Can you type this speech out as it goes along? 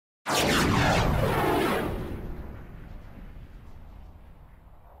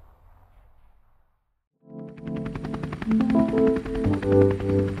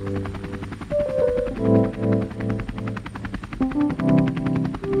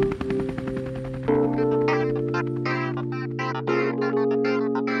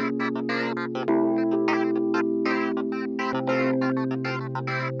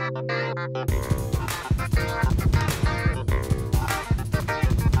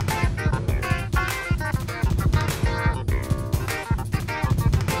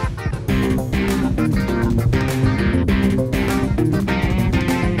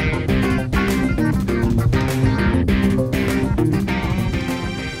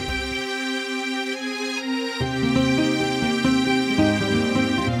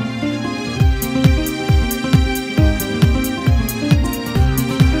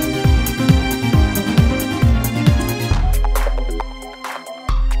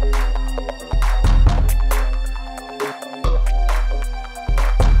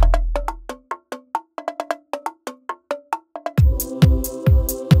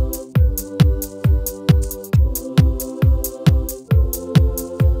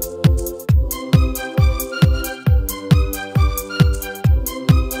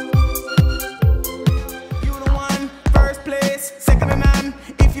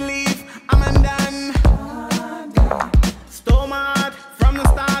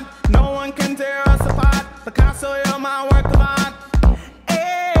Picasso, you're my work of art.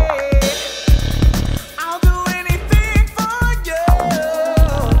 Hey, I'll do anything for you.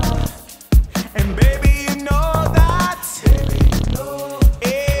 And baby, you know that. Baby, you know.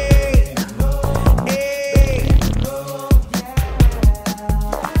 Hey, you know. Hey, you know.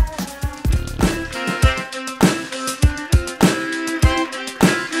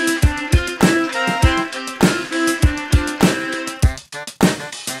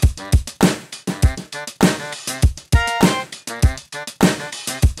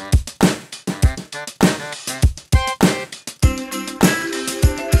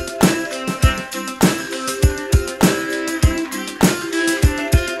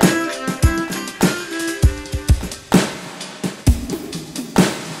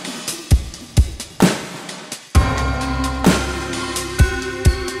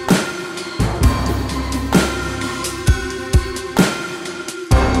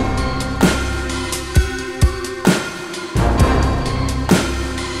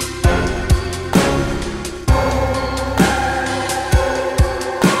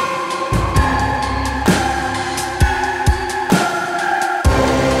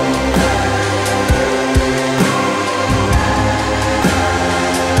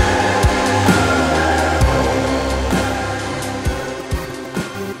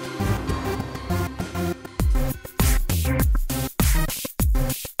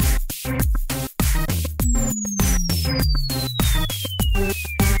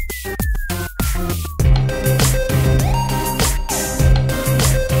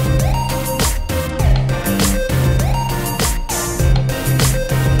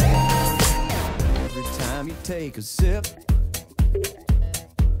 Take a sip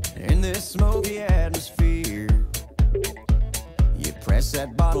in this smoky atmosphere. You press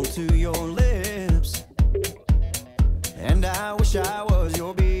that bottle to your lips, and I wish I was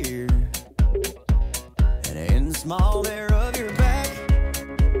your beer. And in the small there of your back,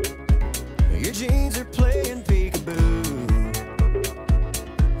 your jeans are playing peekaboo.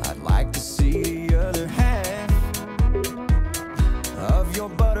 I'd like to see the other half of your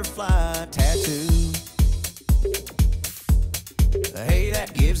butterfly tattoo. Hey,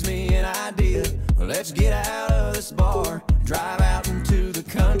 that gives me an idea. Let's get out of this bar, drive out into the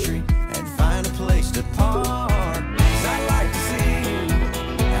country, and find a place to park. 'Cause I'd like to see you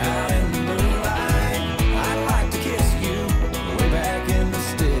out in the moonlight. I'd like to kiss you way back in the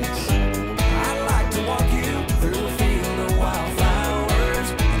sticks. I'd like to walk you through a field of wildflowers,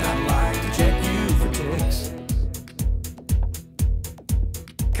 and I'd like to check you for ticks.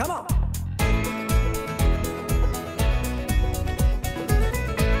 Come on!